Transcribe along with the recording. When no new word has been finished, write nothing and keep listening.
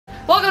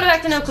Welcome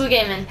back to No Clue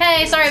Gaming.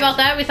 Hey, sorry about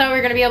that. We thought we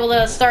were going to be able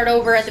to start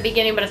over at the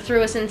beginning, but it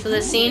threw us into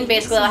this scene.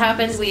 Basically what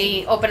happens,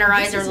 we open our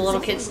eyes, there's a little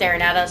kid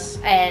staring at us,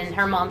 and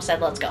her mom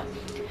said, let's go.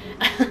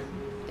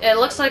 It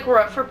looks like we're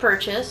up for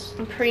purchase.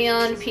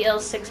 Prion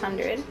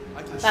PL600.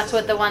 That's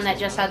what the one that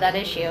just had that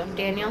issue.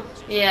 Daniel?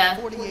 Yeah.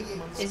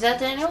 Is that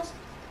Daniel?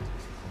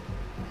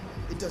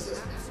 It does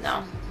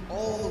No.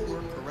 all the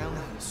work around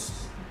the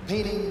house.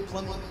 Painting,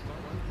 plumbing.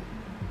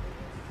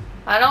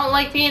 I don't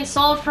like being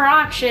sold for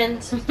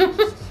auctions.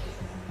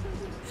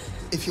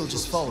 If you'll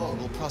just follow me,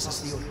 we'll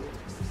process the order.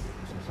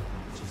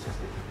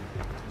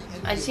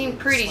 I seem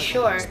pretty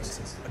short.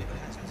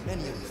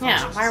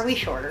 Yeah, why are we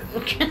shorter? I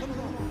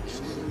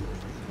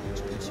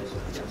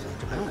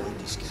don't like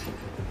this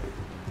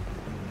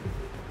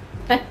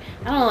guy.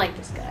 I don't like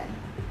this guy.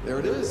 There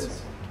it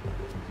is.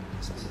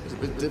 It's a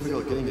bit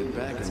difficult getting it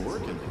back in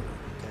working order.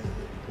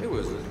 It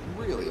was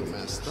really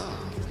messed up.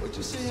 What'd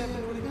you say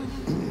happened to it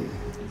again?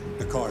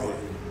 The car hit.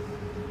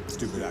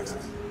 Stupid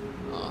accident.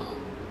 Oh,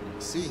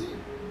 see.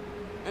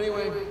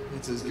 Anyway,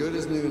 it's as good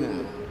as new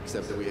now,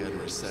 except that we had to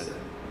reset it.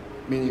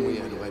 Meaning we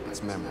had to wipe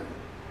its memory.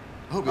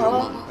 I hope you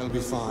don't mind. It'll be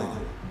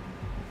fine.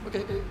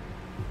 Okay.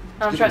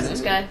 I don't trust this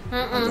guy.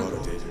 My daughter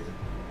did.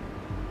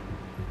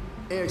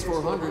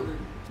 AX400,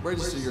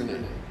 register your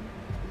name.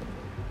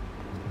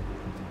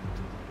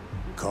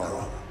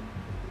 Carl.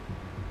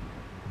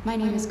 My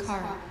name is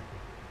Kara.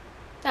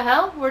 The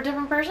hell? We're a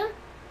different person?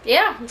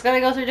 Yeah, it's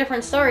gotta go through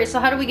different stories, so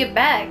how do we get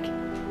back?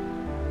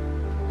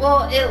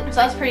 Well, So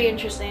that's pretty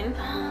interesting.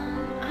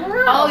 I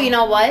don't know. Oh, you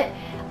know what?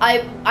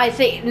 I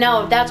think,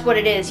 no, that's what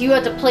it is. You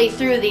have to play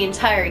through the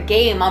entire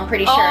game, I'm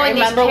pretty sure. Oh, and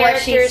these Remember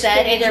what she characters said?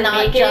 can It's either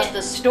not make just it-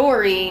 the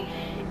story.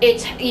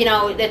 It's, you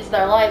know, it's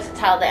their lives, it's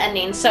how the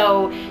ending.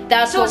 So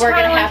that's what it's we're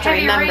kinda gonna like have to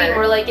Heavy remember. Rain,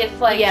 where like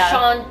if like Yeah.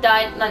 Sean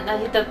died,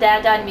 the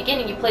dad died in the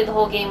beginning, you played the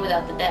whole game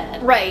without the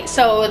dad. Right,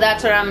 so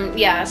that's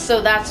what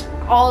so that's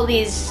all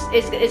these,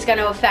 it's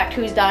gonna affect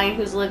who's dying,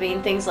 who's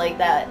living, things like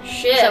that.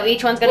 Shit. So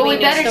each one's gonna well, be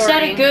we a new better story.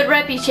 set a good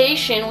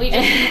reputation. We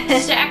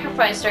just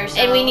sacrificed ourselves.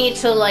 And we need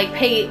to, like,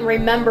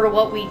 remember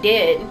what we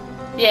did.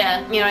 Yeah.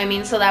 You know what I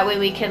mean? So that way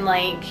we can,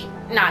 like,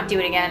 not do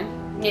it again.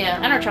 Yeah.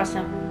 I don't trust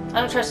him. I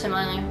don't trust him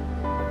either.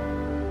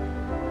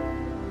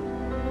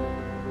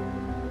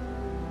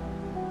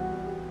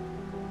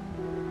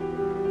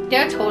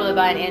 Yeah, I'd totally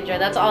buy an Android.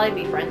 That's all I'd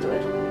be friends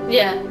with.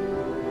 Yeah.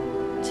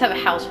 Just have a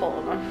house full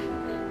of them.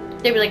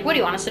 They'd be like, what do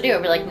you want us to do?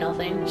 I'd be like,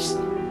 nothing. Just, I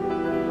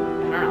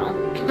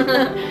don't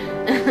know.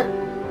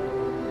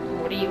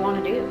 What do you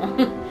want to do?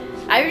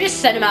 I would just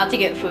send him out to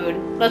get food.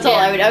 That's all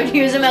I would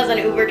use him as an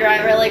Uber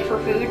driver, like, for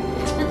food.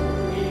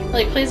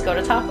 Like, please go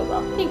to Taco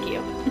Bell. Thank you.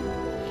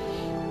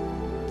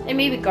 And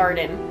maybe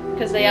garden.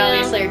 Because they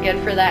obviously are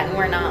good for that and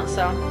we're not,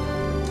 so.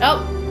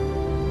 Oh.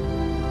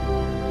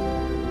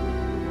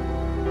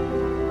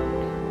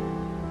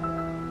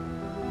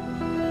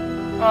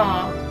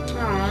 Aw.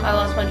 I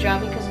lost my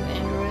job because of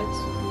androids.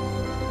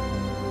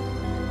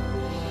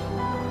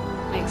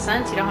 Makes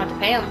sense. You don't have to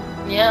pay them.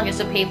 Yeah. You just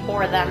have to pay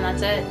for them.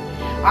 That's it.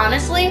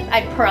 Honestly,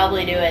 I'd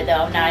probably do it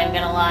though. Not even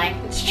gonna lie.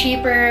 It's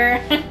cheaper.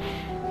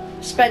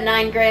 Spend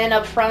 $9 grand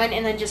up front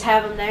and then just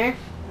have them there.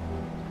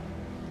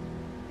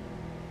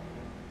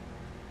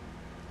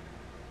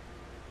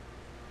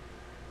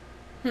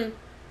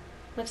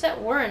 What's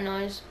that whirring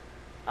noise?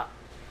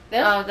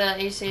 This? Oh, the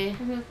AC.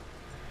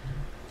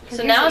 So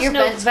Your- now it's your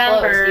bed's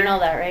November. closed. You know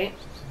that, right?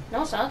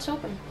 No, it's not. It's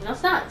open. No,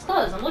 it's not. It's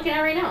closed. I'm looking at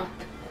it right now.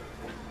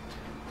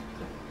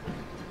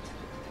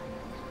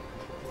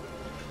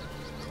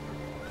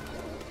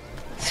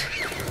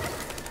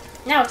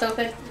 Now it's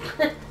open.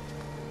 There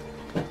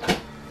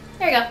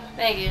you go.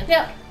 Thank you.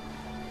 Yep.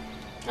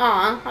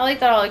 Aw, I like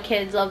that all the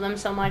kids love them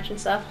so much and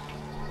stuff.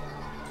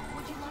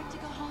 Would you like to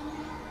go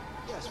home?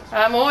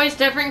 I'm always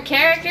different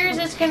characters.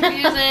 It's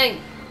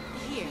confusing.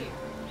 Here.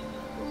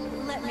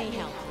 Let me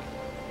help you.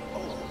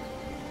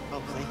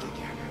 Oh, thank you,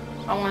 Karen.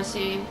 I want to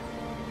see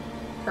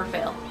her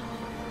fail.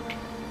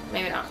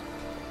 Maybe not.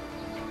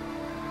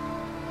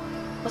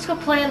 Let's go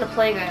play on the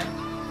playground.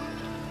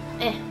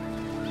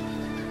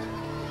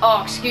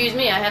 Oh, excuse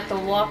me. I have to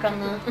walk on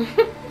the...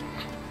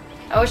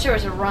 I wish there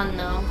was a run,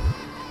 though.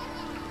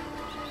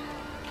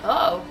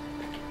 Uh-oh.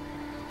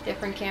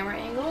 Different camera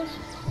angles.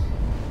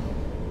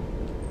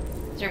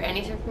 Is there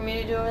anything for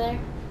me to do over there?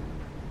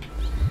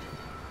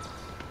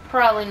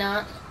 Probably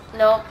not.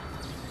 Nope.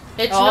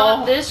 It's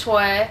not this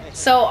way.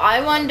 So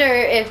I wonder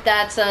if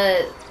that's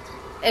oh,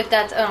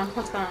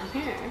 what's going on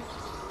here?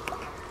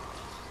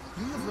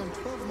 You have run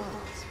 12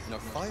 miles and are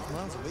 5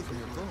 miles away from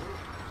your goal.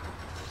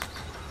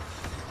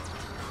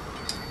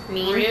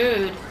 Mean.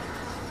 Rude.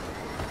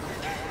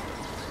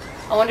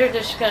 I wonder if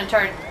they're just gonna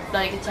start,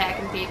 like,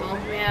 attacking people.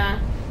 Yeah.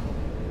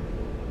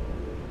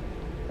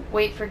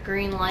 Wait for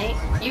green light.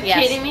 You Yes.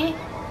 kidding me?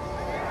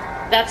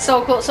 That's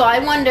so cool. So I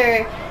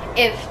wonder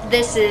if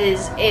this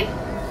is,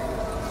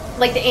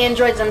 like the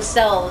androids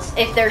themselves,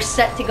 if they're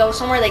set to go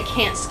somewhere, they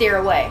can't steer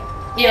away.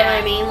 You know what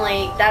I mean?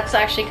 Like, that's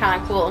actually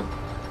kind of cool.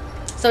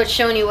 So it's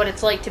showing you what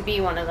it's like to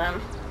be one of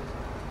them.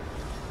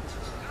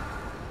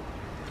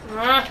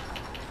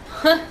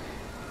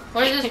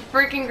 Where's this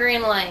freaking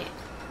green light?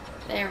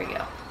 There we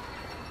go.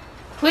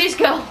 Please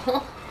go.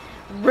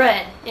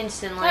 Red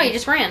instantly. Oh, you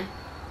just ran.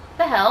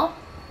 The hell?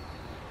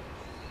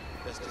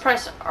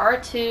 Press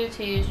R2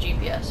 to use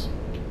GPS.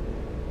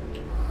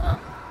 Oh,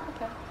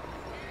 okay.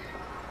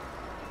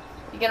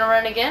 You gonna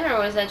run again, or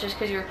was that just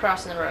because you were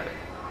crossing the road?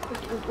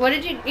 What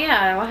did you?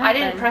 Yeah, what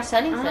happened? I didn't press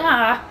anything.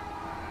 Ah.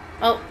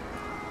 Oh.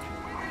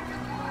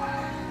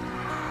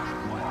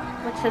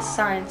 What's his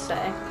sign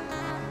say?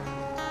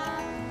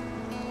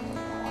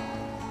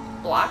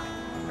 Block,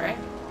 right?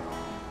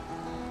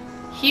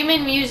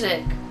 Human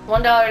music.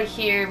 $1 to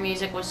hear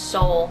music with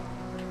soul.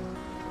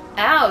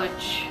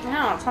 Ouch.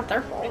 No, it's not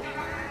their fault.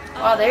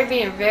 Wow, they're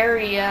being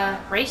very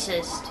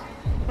racist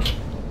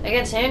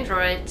against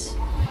androids.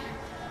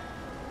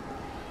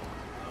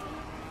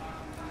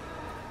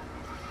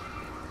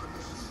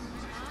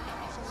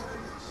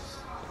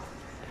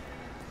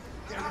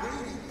 They're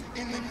waiting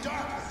in the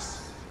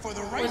darkness for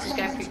the right What's this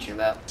guy moment preaching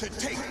about? to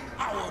take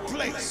our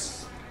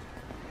place.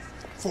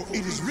 For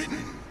it is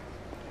written,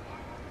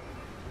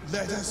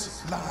 let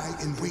us lie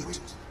in wait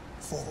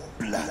for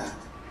blood.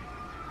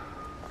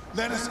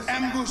 Let us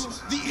ambush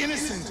the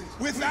innocent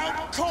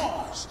without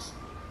cause.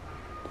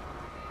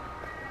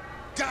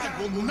 God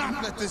will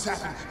not let this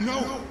happen.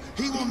 No,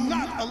 he will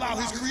not allow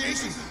his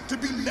creation to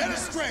be led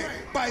astray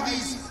by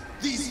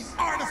these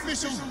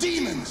artificial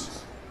demons.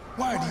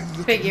 Why do you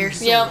look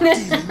Figures. at me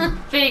so, Yep. demon?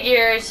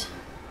 Figures.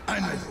 I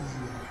know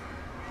who you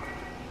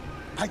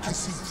are. I can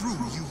see through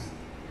you.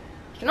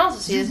 You can also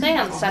see the thing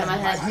on the side of my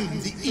By head.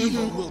 whom the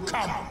evil will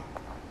come.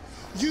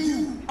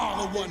 You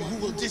are the one who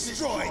will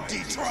destroy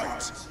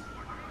Detroit.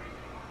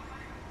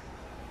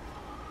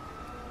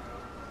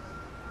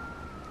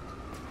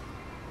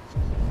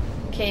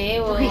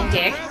 Okay, well,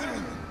 Dick.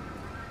 Brethren,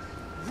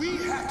 we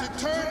have to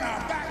turn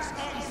our backs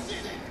on sin.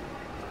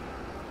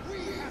 We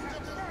have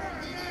to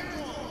burn the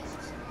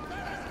androids.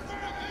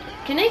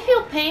 can they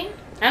feel pain?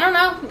 I don't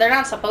know. They're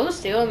not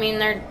supposed to. I mean,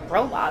 they're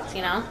robots,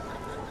 you know.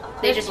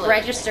 They just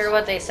register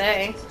what they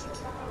say.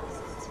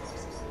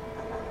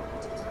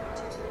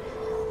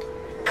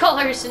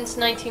 Color since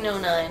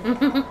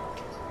 1909.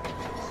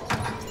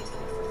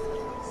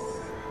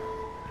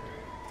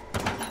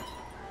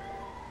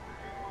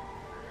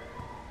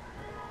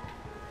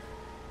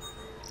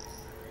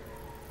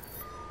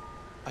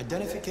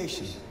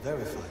 Identification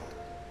verified.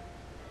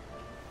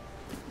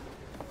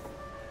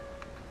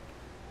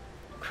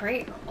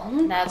 Great.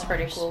 Oh, That's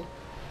pretty cool.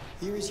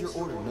 Here is your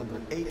order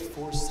number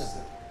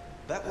 847.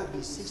 That will be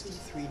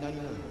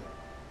 $63.99.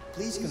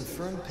 Please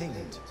confirm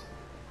payment.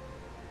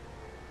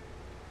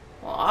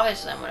 Well,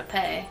 obviously I'm gonna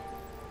pay.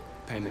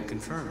 Payment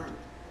confirmed.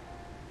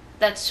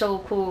 That's so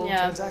cool.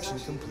 Yeah. Transaction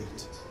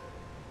complete.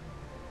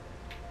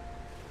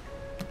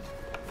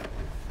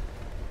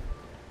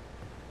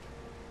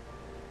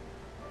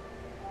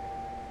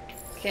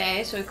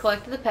 Okay, so we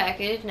collected the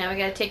package. Now we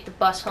gotta take the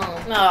bus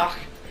home. Ugh.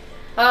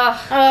 Ugh.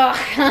 Ugh.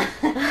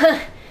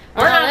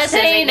 We're Well, not this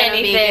saying isn't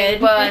gonna be anything,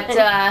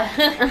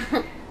 good.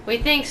 but we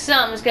think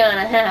something's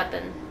gonna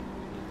happen.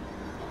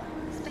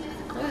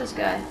 Look at this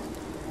guy.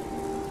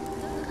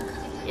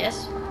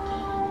 Yes.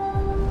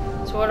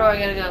 So where do I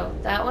gotta go?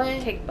 That way?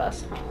 Take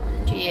bus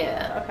home.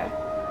 Yeah. Okay.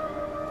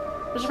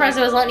 I'm surprised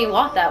it was letting you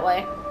walk that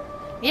way.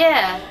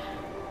 Yeah.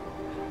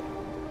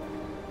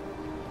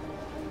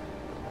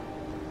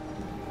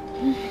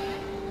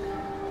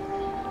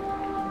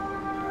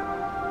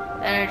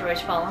 That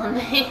android's following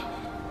me.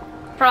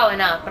 Probably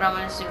not, but I'm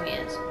gonna assume he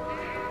is.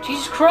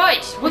 Jesus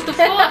Christ! What the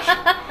fuck?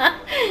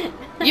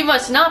 You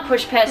must not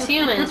push past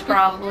humans,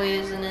 probably,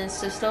 is in his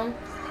system.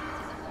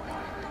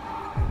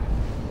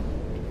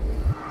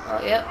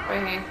 Oh, yep,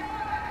 right here.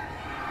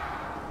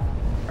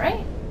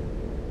 Right?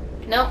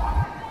 Nope.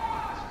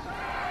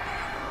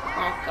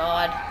 Oh,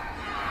 God.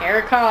 Here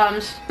it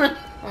comes. I'm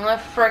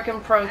gonna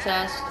frickin'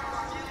 protest.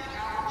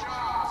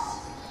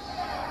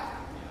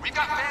 We've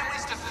got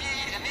families to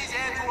feed, and these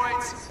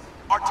androids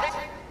are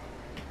taking.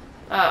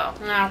 Oh.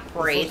 Oh,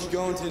 great. What's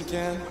going, Tin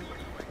Can?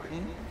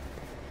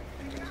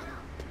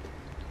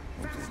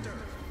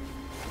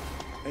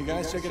 Hey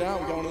guys, check it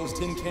out. We got one of those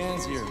tin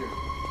cans here.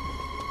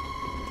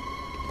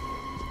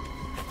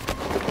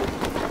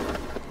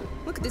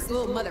 Look at this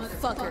little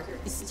motherfucker.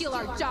 You steal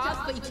our jobs,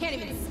 but you can't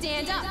even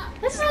stand up.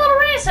 This is a little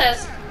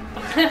racist.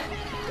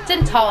 It's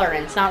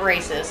intolerance, not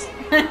racist.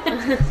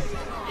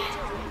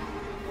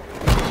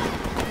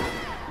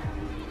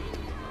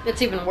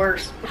 It's even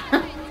worse.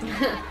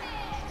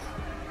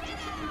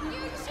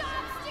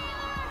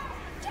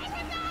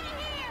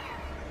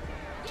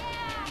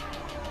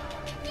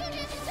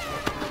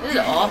 This is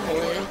awful,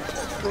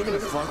 dude. We're gonna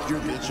fuck your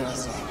bitch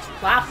ass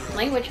up. Wow,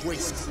 language.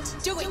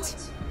 Do it!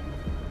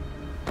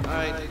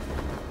 Alright.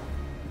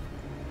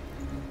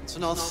 It's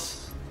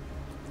enough.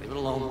 Leave it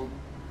alone.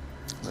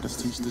 Let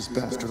us teach this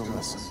bastard a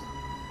lesson.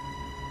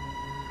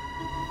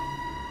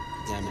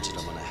 Damage it,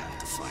 I'm gonna have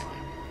to find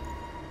him.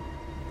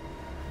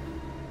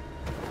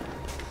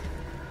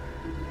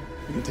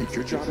 You can take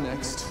your job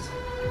next.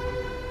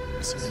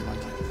 See you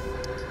lucky.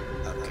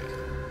 Okay.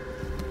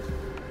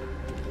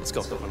 Let's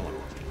go. Run along.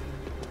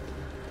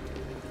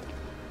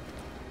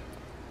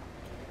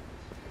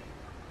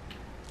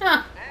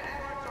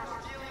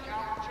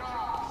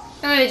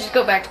 maybe just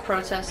go back to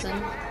protesting.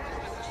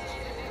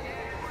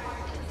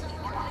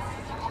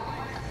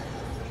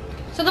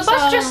 So the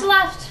bus just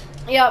left.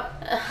 Yep.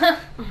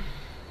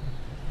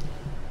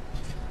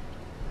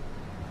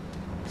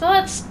 So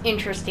that's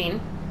interesting.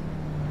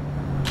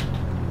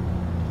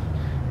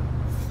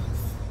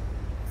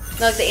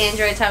 Look, the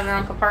androids have their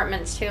own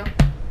compartments too.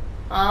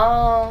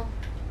 Oh.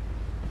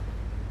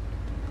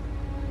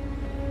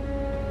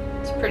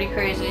 It's pretty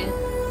crazy.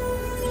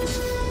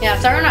 Yeah,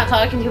 sorry we're not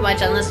talking too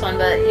much on this one,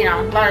 but you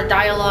know, a lot of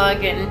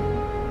dialogue and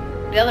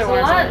the other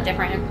one's a little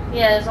different.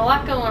 Yeah, there's a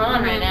lot going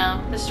on right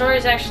now. The story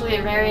is actually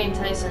very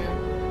enticing.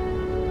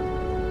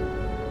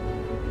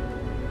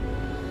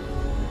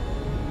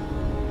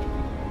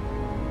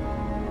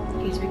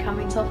 He's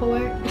becoming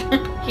self-aware.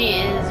 He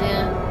is,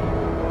 yeah.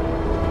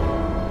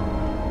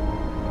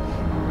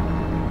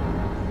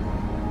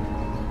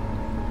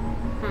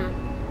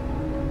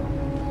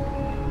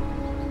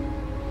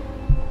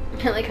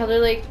 I like how they're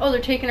like, oh, they're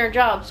taking our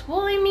jobs.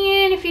 Well, I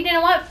mean, if you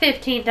didn't want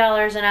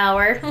 $15 an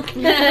hour.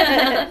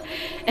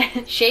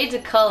 Shades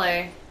of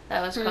Color,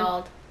 that was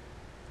called.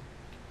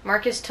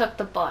 Marcus took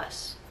the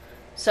bus.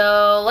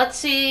 So, let's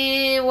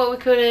see what we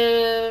could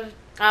have...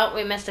 Oh,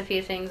 we missed a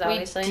few things,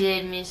 obviously. We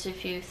did miss a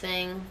few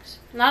things.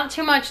 Not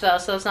too much, though,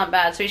 so it's not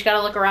bad. So we just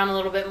gotta look around a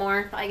little bit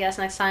more, I guess,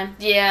 next time.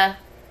 Yeah.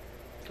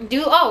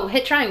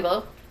 Hit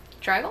triangle.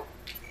 Triangle?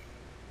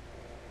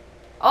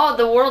 Oh,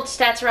 the world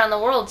stats around the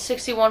world.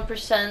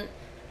 61%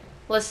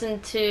 listen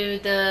to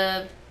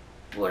the...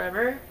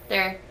 whatever.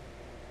 There.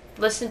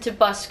 Listen to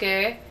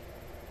Busker.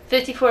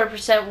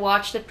 54%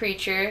 watch the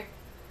preacher.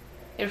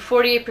 And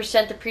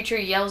 48% the preacher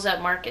yells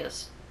at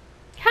Marcus.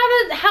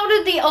 How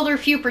did the other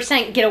few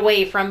percent get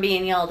away from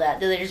being yelled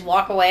at? Did they just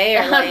walk away?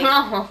 Or I don't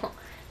know.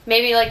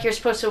 Maybe like you're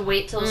supposed to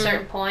wait till a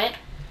certain point.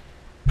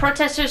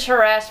 Protesters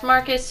harassed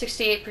Marcus,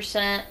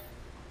 68%.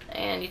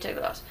 And you took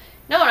the loss.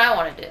 Know what I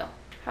want to do?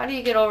 How do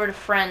you get over to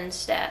friends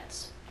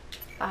stats?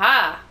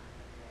 Aha!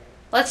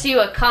 Let's see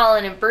what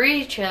Colin and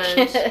Bree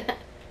chose.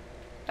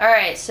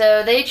 Alright,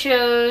 so they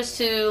chose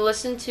to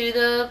listen to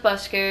the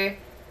busker,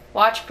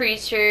 watch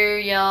preacher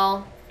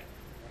yell.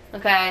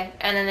 Okay,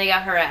 and then they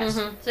got harassed.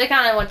 So they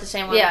kind of went the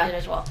same way we did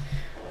as well.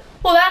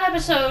 Well, that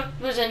episode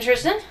was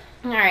interesting.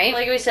 Alright.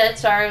 Like we said,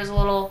 sorry it was a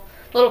little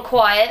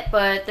quiet,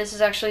 but this is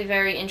actually a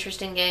very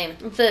interesting game.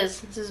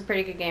 This is a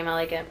pretty good game. I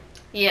like it.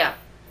 Yeah.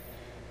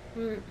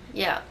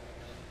 Yeah.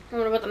 I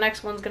wonder what the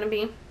next one's gonna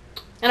be.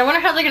 And I wonder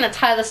how they're gonna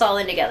tie this all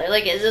in together.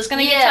 Like, is this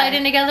gonna get tied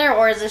in together,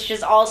 or is this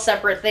just all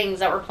separate things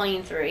that we're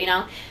playing through, you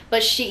know?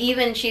 But she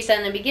said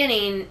in the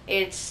beginning,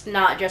 it's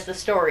not just a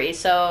story,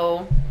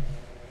 so...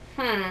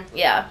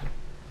 Yeah.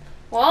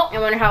 Well, I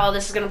wonder how all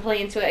this is gonna play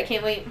into it. I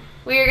can't wait.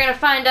 We are gonna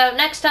find out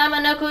next time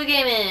on No Clue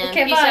Gaming.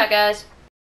 Okay, Peace bye. out, guys.